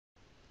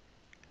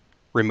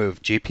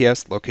Remove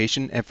GPS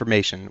location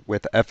information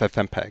with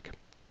ffmpeg.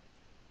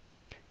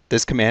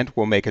 This command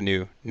will make a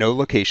new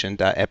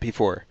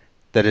NoLocation.mp4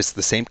 that is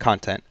the same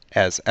content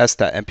as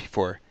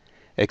s.mp4,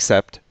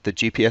 except the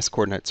GPS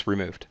coordinates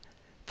removed.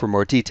 For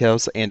more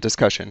details and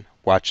discussion,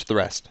 watch the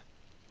rest.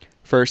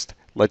 First,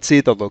 let's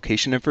see the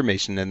location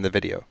information in the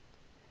video.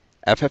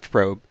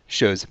 ffprobe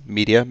shows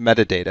media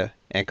metadata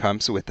and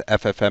comes with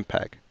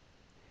ffmpeg.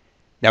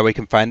 Now we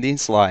can find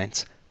these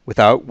lines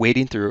without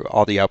wading through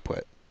all the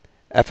output.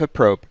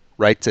 ffprobe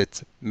writes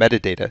its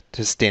metadata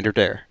to standard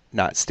error,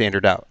 not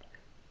standard out.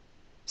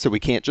 So we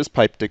can't just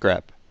pipe to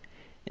grep.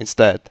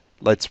 Instead,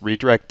 let's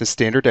redirect the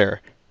standard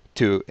error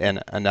to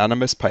an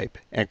anonymous pipe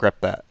and grep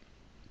that.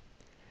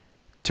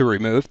 To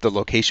remove the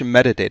location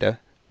metadata,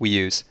 we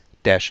use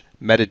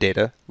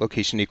 -metadata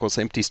location equals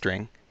empty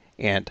string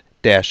and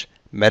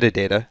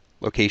 -metadata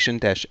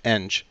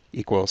location-eng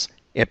equals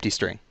empty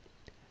string.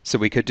 So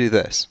we could do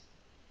this.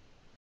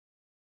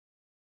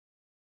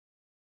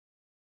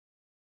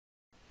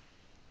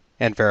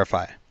 And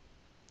verify.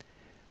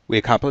 We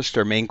accomplished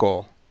our main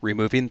goal,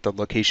 removing the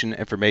location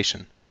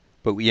information,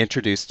 but we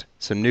introduced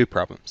some new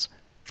problems.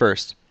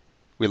 First,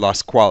 we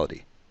lost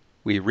quality.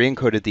 We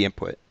re-encoded the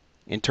input.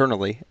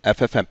 Internally,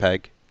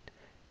 ffmpeg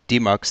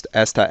demuxed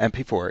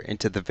s.mp4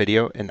 into the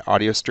video and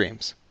audio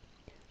streams,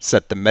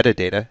 set the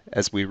metadata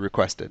as we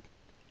requested,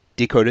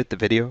 decoded the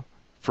video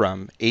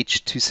from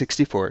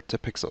H.264 to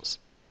pixels,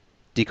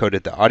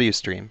 decoded the audio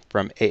stream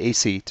from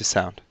AAC to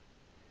sound,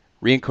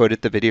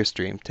 re-encoded the video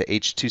stream to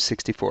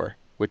H.264,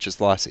 which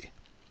is lossy,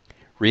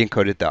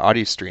 re-encoded the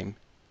audio stream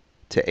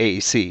to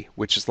AAC,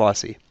 which is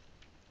lossy,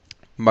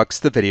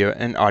 muxed the video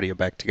and audio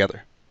back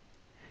together.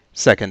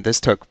 Second, this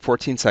took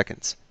 14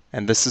 seconds,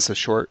 and this is a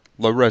short,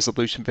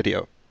 low-resolution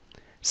video,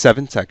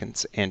 7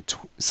 seconds and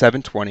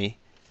 720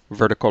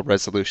 vertical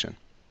resolution.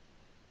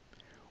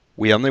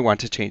 We only want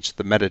to change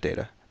the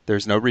metadata.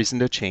 There's no reason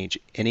to change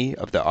any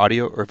of the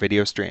audio or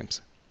video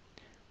streams.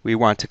 We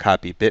want to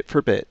copy bit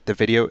for bit the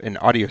video and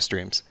audio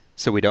streams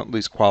so we don't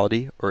lose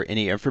quality or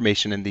any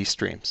information in these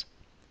streams.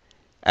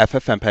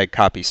 ffmpeg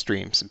copy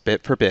streams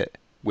bit for bit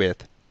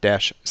with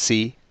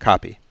 -c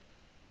copy.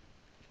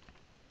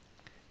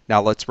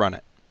 Now let's run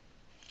it.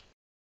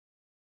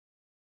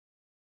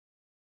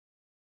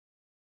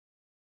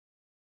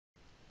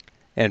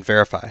 And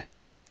verify.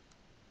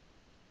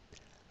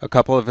 A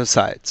couple of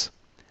asides.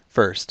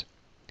 First,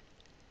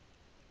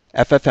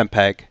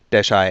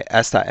 ffmpeg-i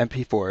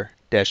s.mp4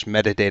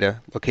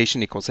 -metadata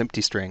location equals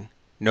empty string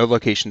no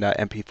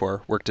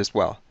location.mp4 worked as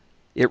well.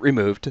 It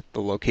removed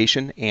the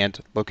location and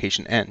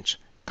location-eng.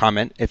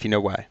 Comment if you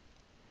know why.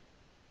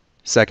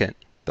 Second,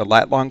 the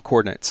lat-long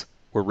coordinates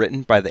were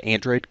written by the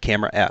Android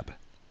camera app.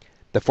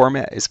 The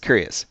format is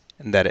curious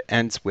in that it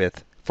ends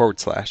with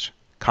 /.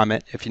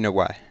 Comment if you know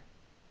why.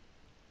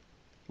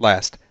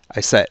 Last,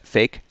 I set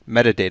fake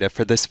metadata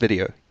for this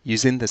video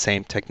using the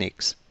same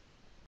techniques.